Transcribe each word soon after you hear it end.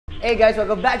Hey guys,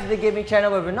 welcome back to the gaming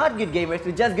channel where we're not good gamers,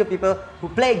 we're just good people who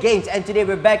play games. And today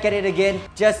we're back at it again,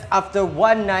 just after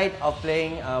one night of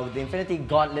playing with the Infinity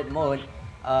Gauntlet mode.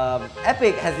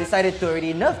 Epic has decided to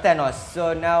already nerf Thanos,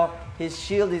 so now his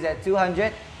shield is at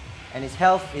 200 and his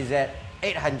health is at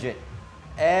 800.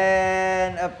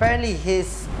 And apparently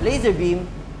his laser beam,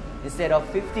 instead of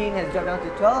 15, has dropped down to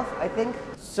 12, I think.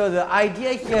 So the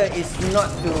idea here is not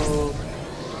to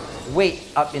wait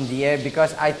up in the air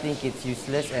because I think it's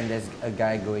useless and there's a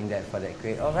guy going there for that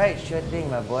crate. Alright, sure thing,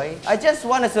 my boy. I just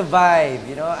want to survive,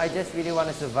 you know? I just really want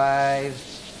to survive.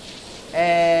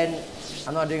 And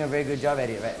I'm not doing a very good job at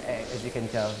it, right? As you can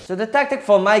tell. So the tactic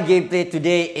for my gameplay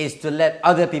today is to let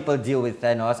other people deal with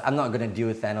Thanos. I'm not going to deal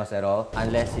with Thanos at all.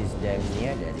 Unless he's damn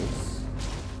near, that is.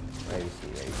 Where is he?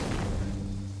 Where is he?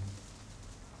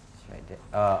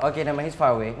 Okay, never mind, he's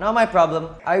far away. Not my problem.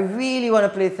 I really want to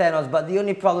play Thanos, but the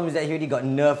only problem is that he already got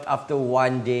nerfed after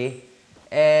one day.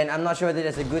 And I'm not sure whether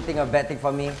that's a good thing or bad thing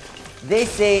for me. They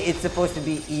say it's supposed to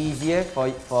be easier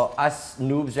for us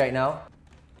noobs right now.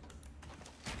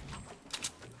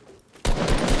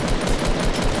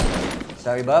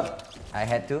 Sorry, bub. I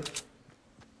had to.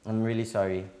 I'm really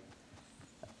sorry.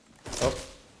 Oh.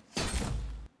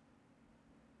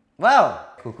 Wow!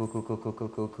 Cool.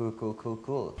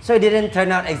 So it didn't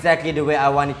turn out exactly the way I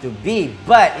want it to be.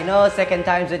 But, you know, second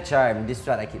time's a charm. This is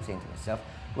what I keep saying to myself.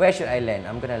 Where should I land?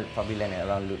 I'm gonna probably land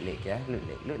around Loot Lake, yeah?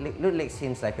 Loot Lake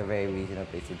seems like a very reasonable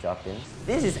place to drop in.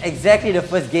 This is exactly the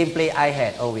first gameplay I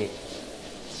had. Oh, wait.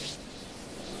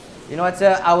 You know what,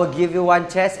 sir? I will give you one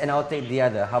chest and I'll take the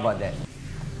other. How about that?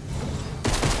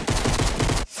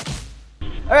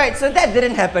 Alright, so that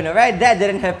didn't happen, alright? That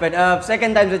didn't happen.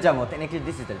 Second time's a charm. Well, technically,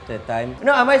 this is the third time.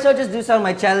 No, I might as well just do some of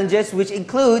my challenges, which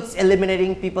includes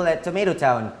eliminating people at Tomato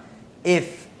Town.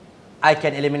 If I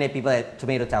can eliminate people at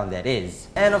Tomato Town, that is.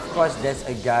 And of course, there's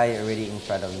a guy already in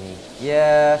front of me.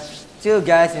 Yeah, two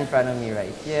guys in front of me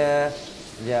right here.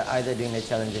 They're either doing the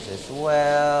challenges as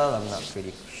well. I'm not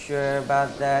pretty sure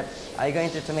about that. Are you going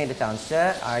to Tomato Town,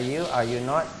 sir? Are you? Are you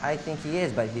not? I think he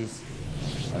is, but he's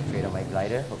afraid of my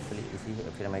glider. Hopefully, is he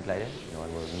afraid of my glider? No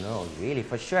one will know, really,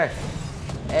 for sure.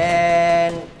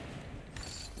 And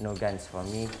no guns for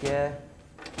me here.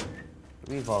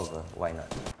 Revolver, why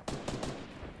not?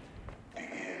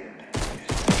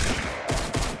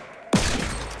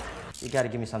 You gotta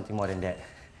give me something more than that.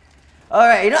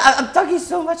 Alright, you know, I'm talking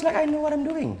so much like I know what I'm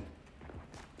doing.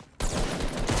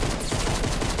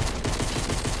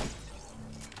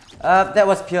 That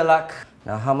was pure luck.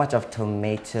 Now, how much of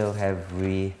tomato have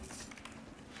we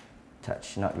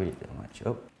touched? Not really that much.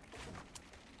 Oh.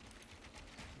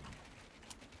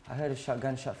 I heard a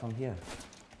shotgun shot from here.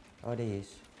 Oh, there he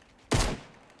is.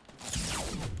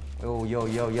 Oh, yo.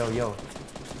 Yo,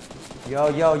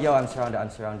 I'm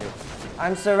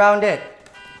surrounded.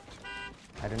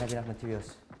 I don't have enough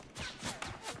materials.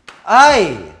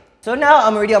 Aye! So now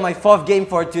I'm already on my 4th game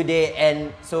for today,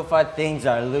 and so far things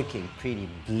are looking pretty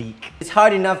bleak. It's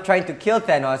hard enough trying to kill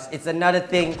Thanos. It's another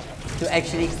thing to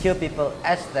actually kill people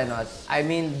as Thanos. I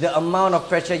mean, the amount of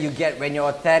pressure you get when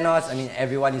you're Thanos, I mean,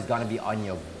 everyone is gonna be on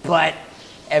your butt.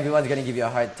 Everyone's gonna give you a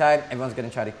hard time. Everyone's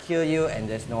gonna try to kill you, and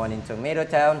there's no one in Tomato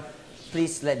Town.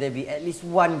 Please let there be at least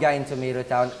one guy in Tomato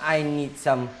Town. I need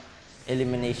some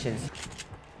eliminations.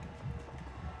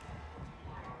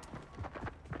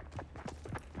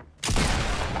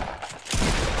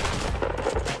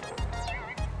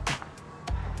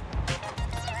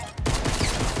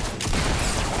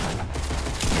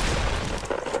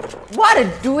 What a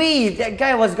dweeb! That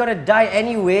guy was gonna die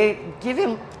anyway. Give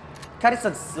him... cut it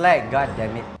some slack, god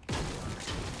damn it.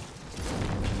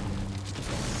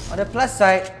 On the plus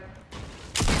side...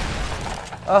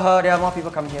 there are more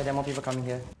people coming here.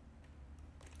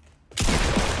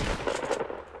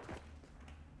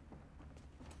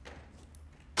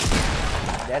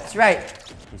 That's right.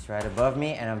 He's right above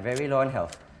me and I'm very low on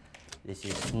health. This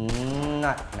is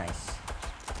not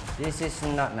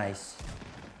nice.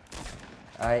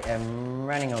 I am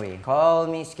running away. Call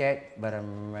me scared, but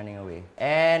I'm running away.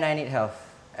 And I need health.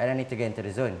 And I need to get into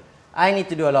the zone. I need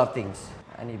to do a lot of things.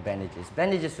 I need bandages.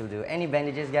 Bandages will do. Any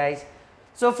bandages, guys?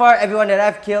 So far, everyone that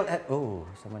I've killed... Oh,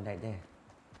 someone died there.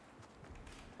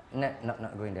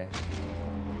 Not going there.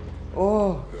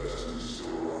 Oh!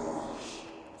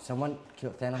 Someone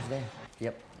killed Thanos there.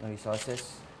 Yep, no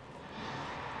resources.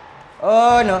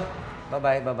 Oh no!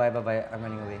 Bye-bye. I'm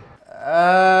running away.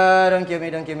 Don't kill me.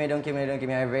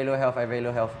 I have very low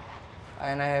health.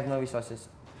 And I have no resources.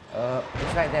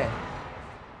 He's right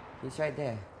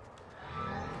there.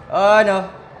 Oh no!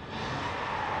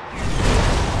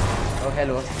 Oh,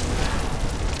 hello.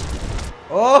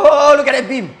 Oh, look at that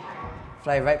beam!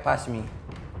 Fly right past me.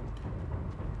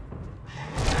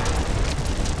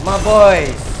 My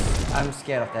boys! I'm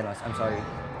scared of Thanos. I'm sorry.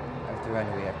 I have to run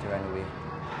away. I have to run away.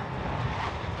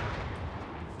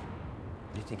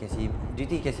 Do you think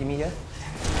he can see me here?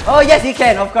 Oh yes, he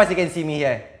can! Of course he can see me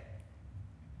here.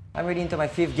 I'm already into my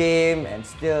 5th game and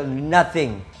still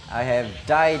nothing. I have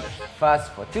died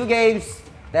fast for 2 games.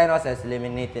 Thanos has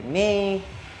eliminated me.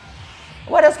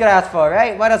 What else could I ask for,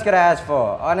 right? What else could I ask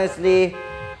for? Honestly,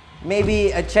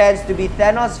 maybe a chance to be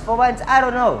Thanos for once? I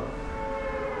don't know.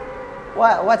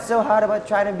 What's so hard about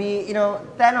trying to be,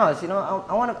 Thanos?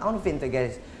 I want to fit into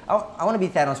guys. I want to be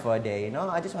Thanos for a day,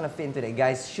 I just want to fit into that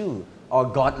guy's shoe or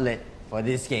gauntlet for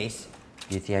this case.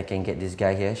 Do you think I can get this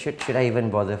guy here? Should I even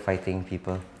bother fighting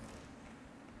people?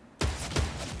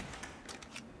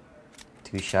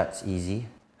 2 shots, easy.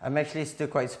 I'm actually still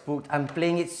quite spooked. I'm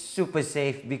playing it super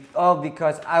safe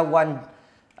because I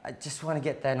just want to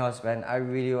get Thanos, man. I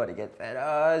really want to get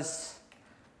Thanos.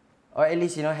 Or at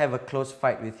least, have a close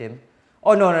fight with him.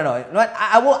 Oh, no.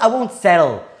 I won't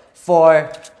settle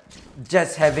for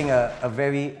just having a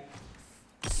very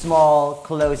small,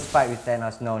 close fight with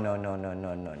Thanos. No.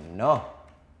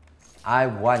 I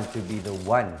want to be the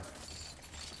one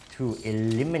to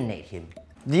eliminate him.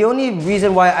 The only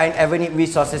reason why I ever need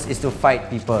resources is to fight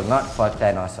people, not for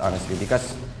Thanos, honestly,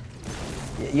 because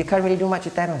you can't really do much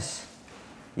with Thanos.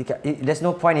 There's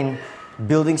no point in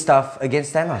building stuff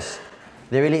against Thanos.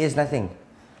 There really is nothing.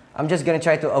 I'm just gonna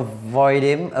try to avoid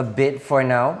him a bit for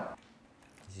now.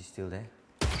 Is he still there?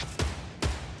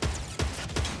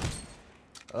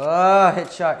 Oh,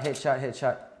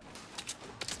 headshot.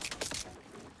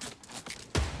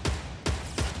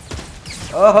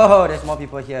 Oh, there's more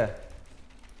people here.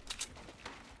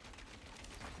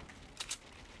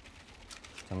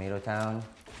 Tomato Town.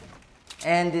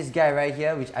 And this guy right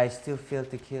here, which I still failed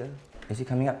to kill. Is he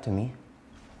coming up to me?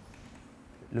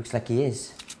 Looks like he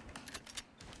is.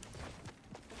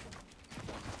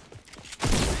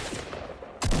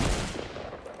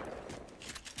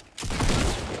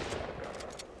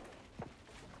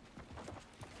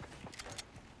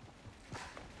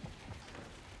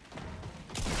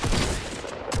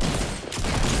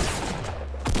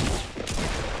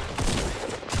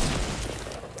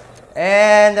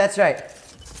 And that's right.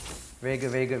 Very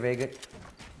good.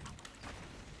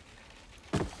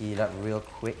 Heal up real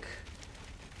quick.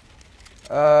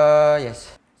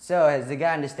 Yes. So, has the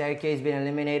guy on the staircase been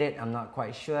eliminated? I'm not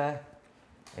quite sure.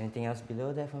 Anything else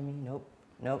below there for me? Nope.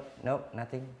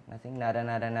 Nothing.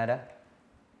 Nada.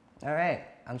 Alright,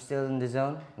 I'm still in the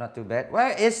zone. Not too bad.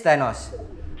 Where is Thanos?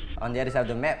 On the other side of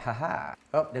the map. Haha.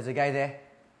 Oh, there's a guy there.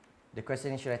 The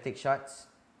question is, should I take shots?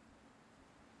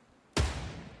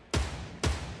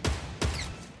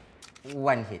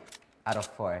 1 hit out of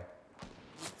 4.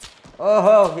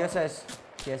 Oh, he has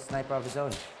sniper of his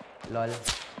own. Lol.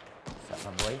 What's up,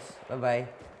 my boys? Bye-bye.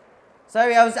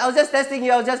 Sorry, I was just testing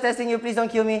you. Please don't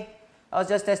kill me. I was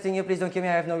just testing you. Please don't kill me.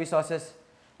 I have no resources.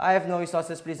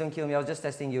 Please don't kill me. I was just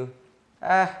testing you.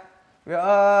 We're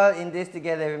all in this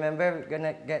together. Remember, we're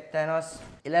gonna get Thanos.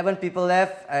 11 people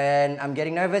left, and I'm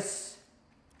getting nervous.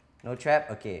 No trap?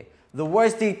 Okay. The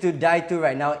worst thing to die to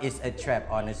right now is a trap,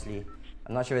 honestly.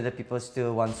 I'm not sure whether people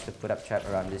still want to put up trap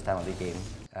around this time of the game.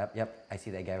 Yep, I see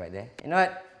that guy right there. You know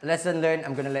what? Lesson learned.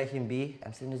 I'm gonna let him be.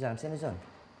 I'm still in the zone.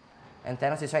 And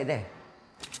Thanos is right there.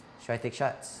 Should I take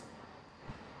shots?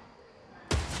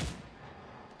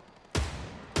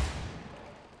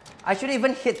 I should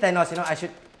even hit Thanos,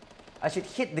 I should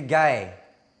hit the guy.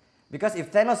 Because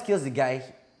if Thanos kills the guy,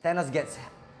 Thanos gets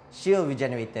shield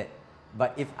regenerated.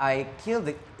 But if I kill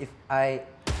the...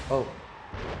 Oh.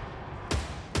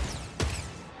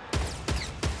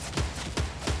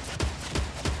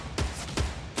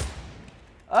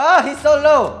 Oh, he's so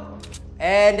low!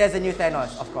 And there's a new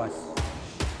Thanos, of course.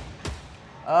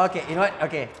 Okay, you know what?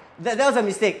 Okay. That was a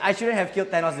mistake. I shouldn't have killed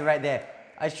Thanos right there.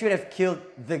 I should have killed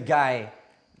the guy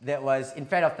that was in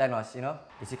front of Thanos,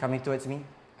 Is he coming towards me?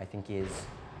 I think he is.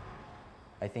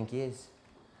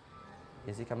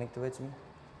 Is he coming towards me?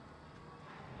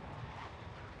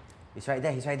 He's right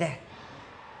there.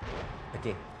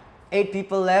 Okay. 8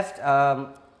 people left.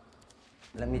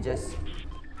 Let me just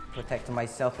protect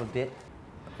myself a bit.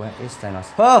 Where is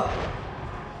Thanos? Oh!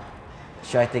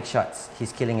 Should I take shots?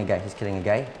 He's killing a guy. Did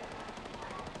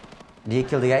he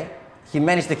kill the guy? He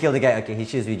managed to kill the guy. Okay, his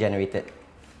shields regenerated.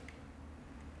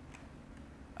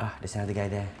 Ah, there's another guy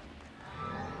there.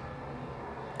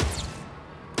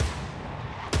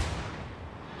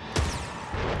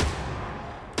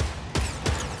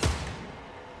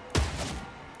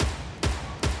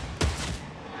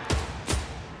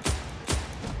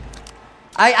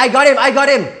 I got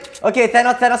him! Okay,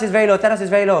 Thanos is very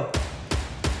low.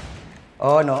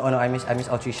 Oh no, I missed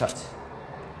all 3 shots.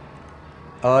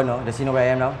 Oh no, does he know where I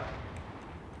am now?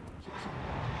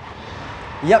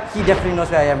 Yep, he definitely knows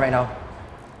where I am right now.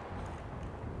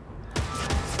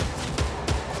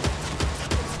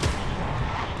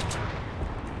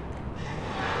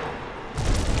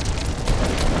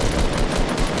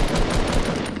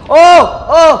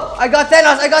 Oh! I got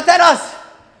Thanos!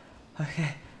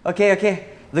 Okay.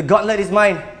 The gauntlet is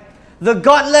mine. The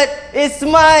gauntlet is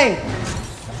mine!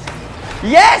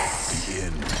 Yes!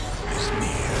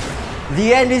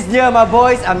 The end is near, my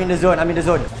boys. I'm in the zone. The end is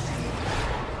near.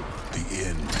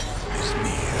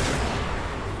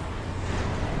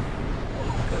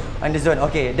 I'm in the zone.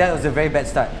 Okay, that was a very bad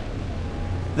start.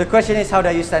 The question is, how do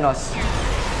I use Thanos?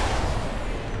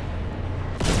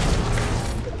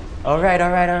 Alright.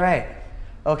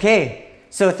 Okay,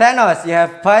 so Thanos, you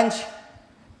have punch,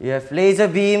 you have laser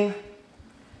beam,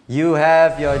 you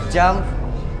have your jump,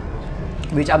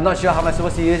 which I'm not sure how am I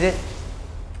supposed to use it.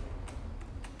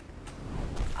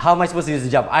 How am I supposed to use the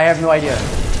jump? I have no idea.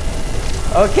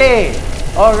 Okay,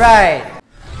 alright.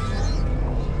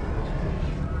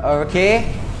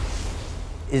 Okay,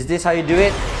 is this how you do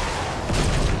it?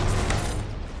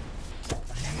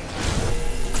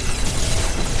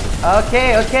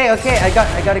 Okay. I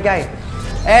got a guy.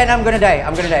 And I'm gonna die.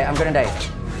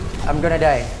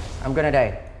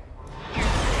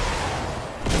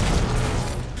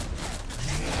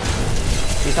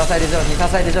 He's outside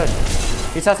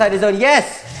the zone.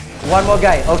 Yes! One more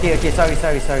guy. Okay. Sorry.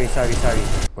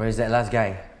 Where is that last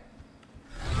guy?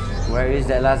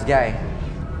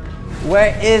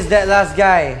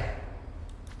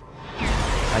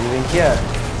 Are you in here?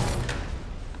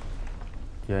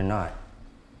 You're not.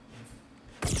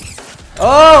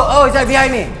 Oh, is that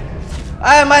behind me?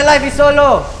 My life is so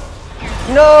low.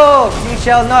 No, you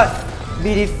shall not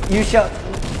be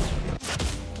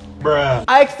Bruh.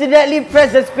 I accidentally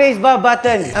pressed the spacebar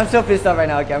button. I'm so pissed off right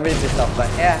now. Okay, I'm really pissed off, but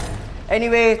yeah.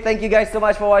 Anyway, thank you guys so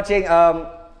much for watching.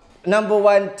 Number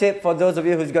one tip for those of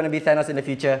you who's going to be Thanos in the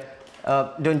future,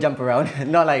 don't jump around.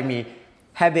 Not like me.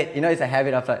 Habit, it's a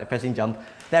habit of pressing jump.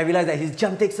 Then I realized that his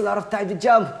jump takes a lot of time to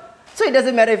jump. So it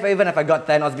doesn't matter even if I got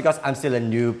Thanos, because I'm still a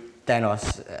noob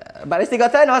Thanos. But I still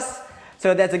got Thanos.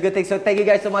 So that's a good thing. So thank you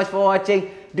guys so much for watching.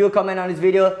 Do comment on this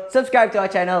video, subscribe to our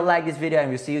channel, like this video, and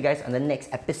we'll see you guys on the next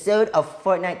episode of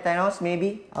Fortnite Thanos.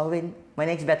 Maybe I'll win my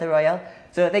next Battle Royale.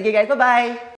 So thank you guys, bye bye.